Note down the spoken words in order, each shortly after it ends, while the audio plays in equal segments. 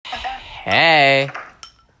Hey.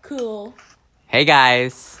 Cool. Hey,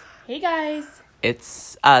 guys. Hey, guys.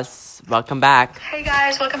 It's us. Welcome back. Hey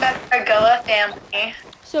guys, welcome back to our Goa family.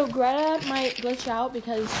 So Greta might glitch out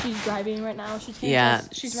because she's driving right now.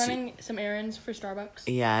 She's running some errands for Starbucks.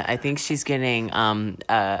 Yeah, I think she's getting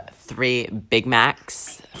 3 Big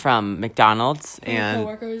Macs from McDonald's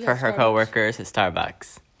for her coworkers at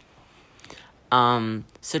Starbucks.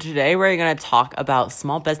 So today we're gonna talk about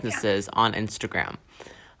small businesses on Instagram.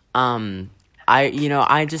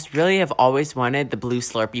 I just really have always wanted the blue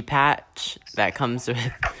Slurpee patch that comes with.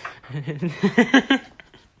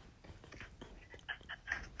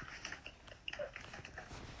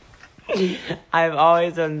 I've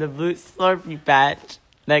always wanted the blue Slurpee patch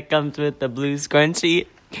that comes with the blue scrunchie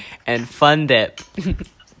and Fun Dip.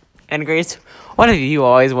 And Grace, what have you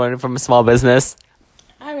always wanted from a small business?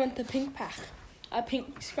 I want the pink pack, a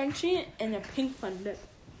pink scrunchie, and a pink Fun Dip.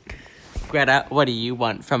 Greta, what do you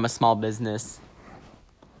want from a small business?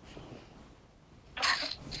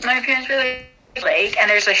 My parents really lake, and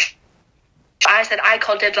there's I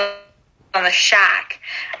called dibs on the shack,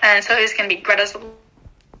 and so it was gonna be Greta's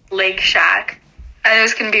lake shack, and it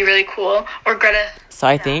was gonna be really cool. Or Greta. So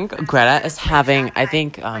I think Greta is having. My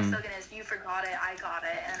slogan is "You forgot it, I got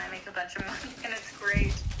it," and I make a bunch of money, and it's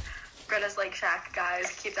great. Greta's lake shack, guys,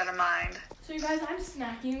 keep that in mind. So you guys, I'm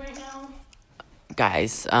snacking right now.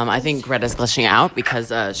 Guys, I think Greta's glitching out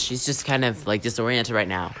because she's just kind of like disoriented right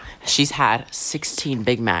now. She's had 16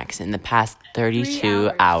 Big Macs in the past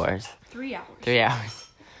 32 hours. 3 hours. 3 hours.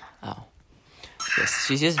 Oh. Yes,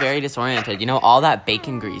 she's just very disoriented. You know, all that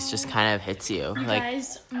bacon grease just kind of hits you. You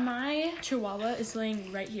guys, my chihuahua is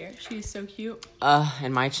laying right here. She's so cute.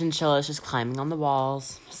 And my chinchilla is just climbing on the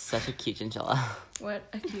walls. Such a cute chinchilla. What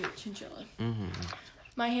a cute chinchilla. Mm-hmm.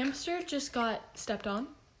 My hamster just got stepped on.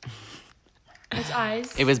 Its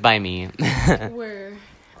eyes. It was by me. Were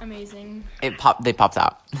amazing. They popped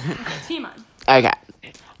out. Team on. Okay.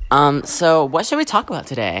 So what should we talk about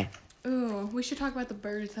today? Ooh, we should talk about the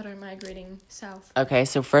birds that are migrating south. Okay,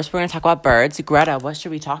 so first we're going to talk about birds. Greta, what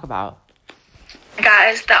should we talk about?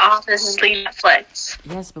 Guys, The Office is leaving Netflix.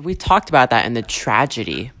 Yes, but we talked about that in the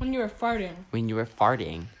tragedy. When you were farting. When you were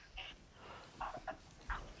farting.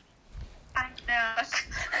 I know.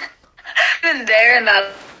 I've been there and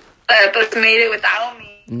that episode made it without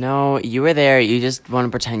me. No, you were there. You just want to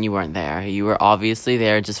pretend you weren't there. You were obviously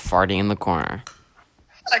there just farting in the corner.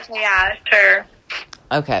 Okay, yeah, sure.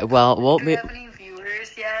 Okay, well, Do we have any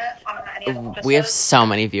viewers yet on any episodes? we have so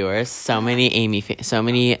many viewers, so many so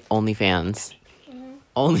many OnlyFans. Mm-hmm.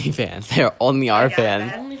 OnlyFans. They are only our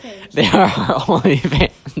fans. OnlyFans. They are our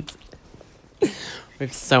OnlyFans. We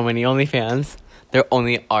have so many OnlyFans. They're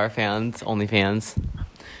only our fans. OnlyFans.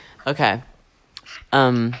 Okay.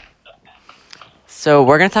 So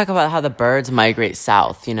we're gonna talk about how the birds migrate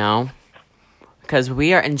south. You know, because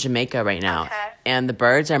we are in Jamaica right now. Okay. And the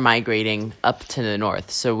birds are migrating up to the north,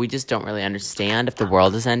 so we just don't really understand if the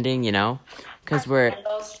world is ending, you know? Because we're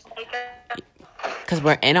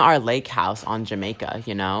in our lake house on Jamaica,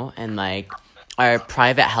 you know? And, like, our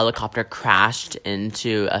private helicopter crashed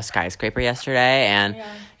into a skyscraper yesterday, and,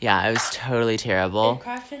 yeah it was totally terrible. It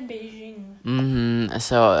crashed in Beijing. Mm-hmm.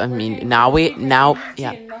 So, I mean, now... Guys,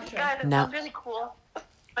 it sounds really cool.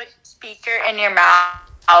 Put speaker in your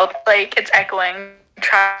mouth, like, it's echoing.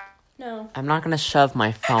 Try... No. I'm not gonna shove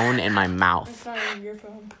my phone in my mouth. It's not even your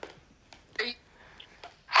phone.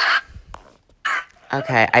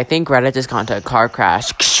 Okay, I think Greta just got into a car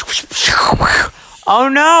crash. Oh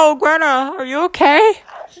no, Greta, are you okay?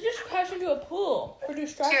 She just crashed into a pool for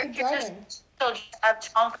distracted driving.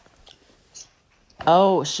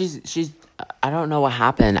 Oh, she's. I don't know what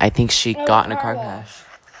happened. I think she got in a car wash. crash.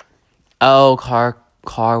 Oh,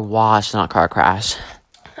 car wash, not car crash.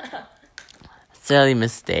 Silly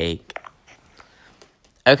mistake.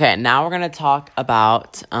 Okay, now we're gonna talk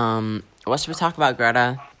about what should we talk about,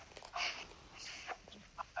 Greta?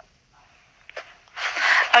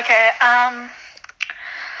 Okay,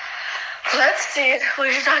 let's see.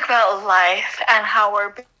 We should talk about life and how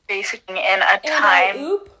we're basically in a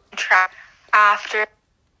time trap after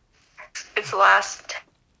its last.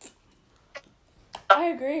 I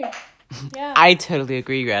agree. Yeah. I totally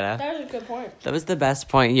agree, Greta. That was a good point. That was the best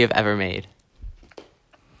point you've ever made.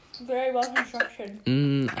 Very well constructed.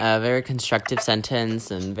 A very constructive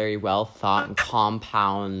sentence and very well thought and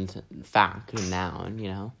compound fact and noun, you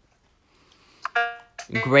know.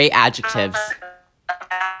 Great adjectives.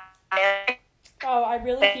 Oh, I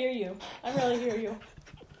really hear you.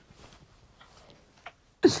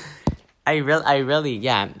 I really,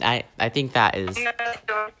 yeah. I think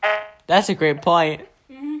that's a great point.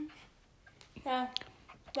 Mm-hmm. Yeah,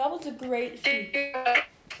 that was a great speech.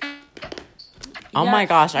 Oh my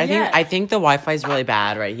gosh, I Yes. think the Wi-Fi is really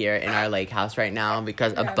bad right here in our lake house right now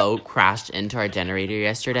because a boat crashed into our generator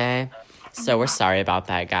yesterday. So we're sorry about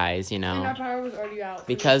that, guys, you know. And our power was already out.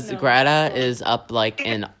 Because Greta's up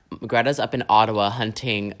in Ottawa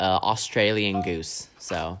hunting Australian goose.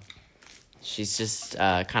 So she's just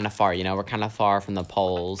kind of far, you know. We're kind of far from the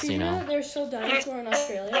poles, you know. That there's still dinosaurs in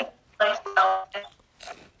Australia?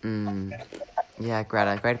 Yeah,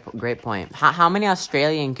 Greta, great point. How many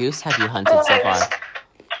Australian goose have you hunted so far?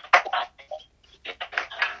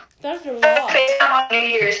 That's a lot. On New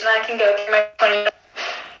Year's, and I can go to my 20.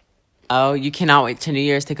 Oh, you cannot wait to New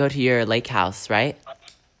Year's to go to your lake house, right?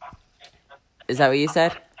 Is that what you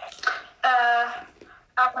said?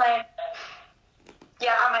 At my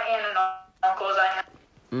aunt and uncle's.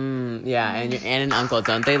 Yeah, and your aunt and uncle,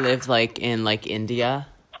 don't they live in India?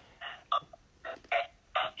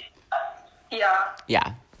 Yeah.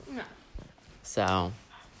 Yeah. No. So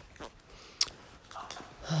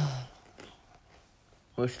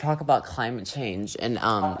we should talk about climate change. And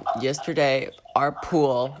yesterday our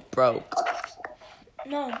pool broke.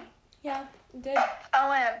 No. Yeah, it did.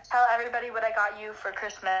 Oh, and tell everybody what I got you for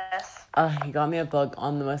Christmas. He got me a book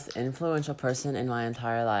on the most influential person in my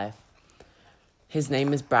entire life. His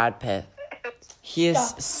name is Brad Pitt. He is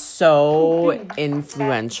so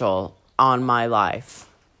influential on my life.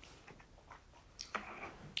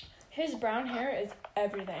 His brown hair is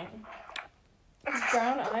everything. His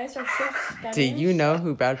brown eyes are so stunning. Do you know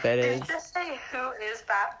who Brad Pitt is? Just say who is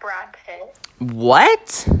that Brad Pitt?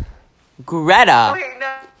 What? Greta. Wait,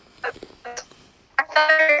 no.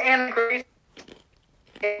 And Grace.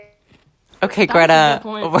 Okay, That was a Greta, good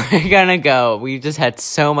point. we're gonna go. We just had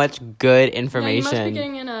so much good Yeah, you information. must be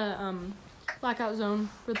getting in a blackout zone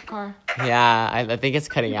with the car. Yeah, I think it's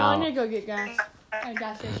cutting You probably out. need to go get gas at a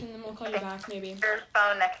gas station, and then we'll call you back, maybe. Your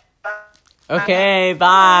phone next. Okay,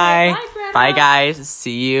 bye. Bye, Greta. Bye, guys.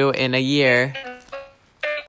 See you in a year.